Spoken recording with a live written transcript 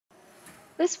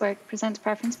This work presents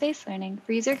preference-based learning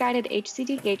for user-guided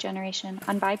HZD gait generation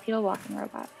on bipedal walking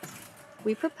robots.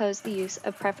 We propose the use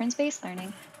of preference-based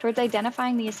learning towards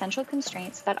identifying the essential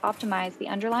constraints that optimize the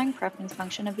underlying preference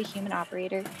function of the human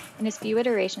operator in as few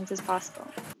iterations as possible.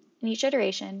 In each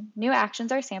iteration, new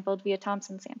actions are sampled via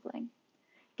Thompson sampling.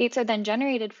 Gaits are then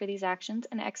generated for these actions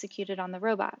and executed on the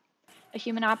robot. A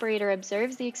human operator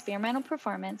observes the experimental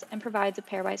performance and provides a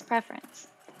pairwise preference.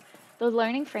 The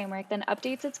learning framework then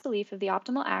updates its belief of the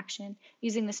optimal action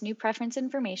using this new preference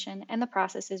information, and the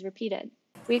process is repeated.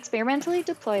 We experimentally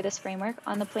deploy this framework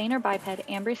on the planar biped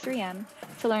Amber 3M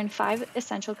to learn 5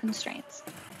 essential constraints: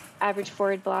 average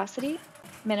forward velocity,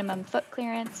 minimum foot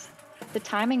clearance, the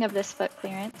timing of this foot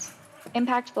clearance,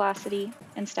 impact velocity,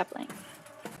 and step length.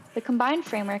 The combined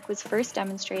framework was first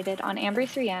demonstrated on Amber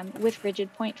 3M with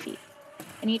rigid point feet.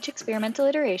 In each experimental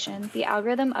iteration, the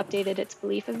algorithm updated its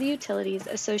belief of the utilities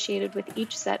associated with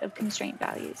each set of constraint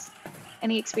values,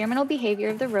 and the experimental behavior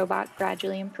of the robot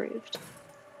gradually improved.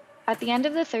 At the end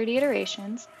of the 30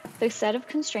 iterations, the set of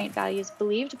constraint values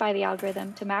believed by the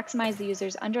algorithm to maximize the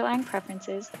user's underlying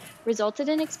preferences resulted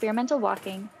in experimental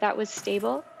walking that was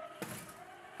stable,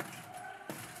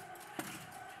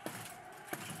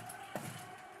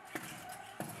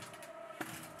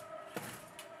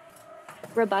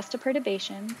 robust to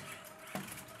perturbation,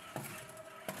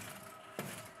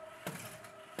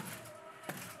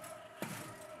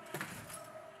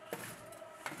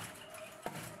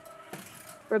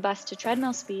 robust to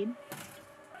treadmill speed,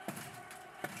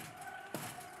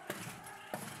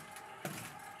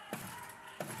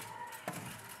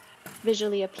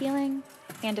 visually appealing,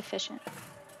 and efficient.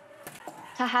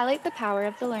 To highlight the power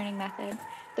of the learning method,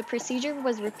 the procedure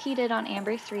was repeated on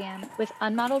Amber 3M with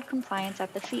unmodeled compliance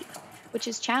at the feet, which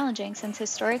is challenging since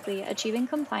historically achieving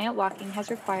compliant walking has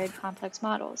required complex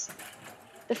models.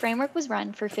 The framework was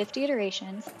run for 50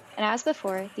 iterations, and as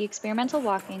before, the experimental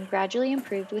walking gradually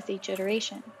improved with each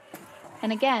iteration.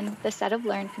 And again, the set of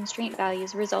learned constraint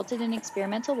values resulted in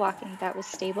experimental walking that was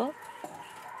stable,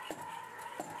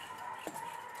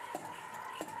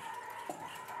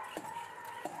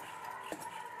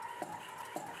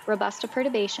 robust to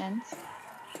perturbations,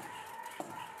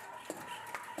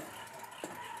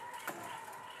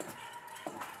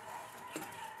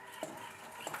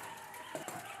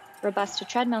 robust to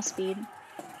treadmill speed,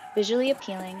 visually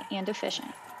appealing, and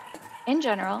efficient. In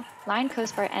general, Line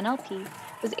CoSpar NLP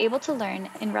was able to learn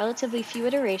in relatively few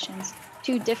iterations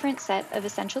 2 different sets of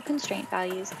essential constraint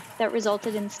values that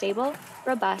resulted in stable,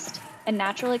 robust, and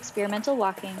natural experimental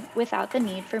walking without the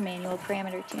need for manual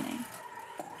parameter tuning.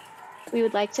 We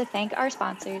would like to thank our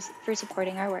sponsors for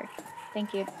supporting our work.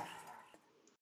 Thank you.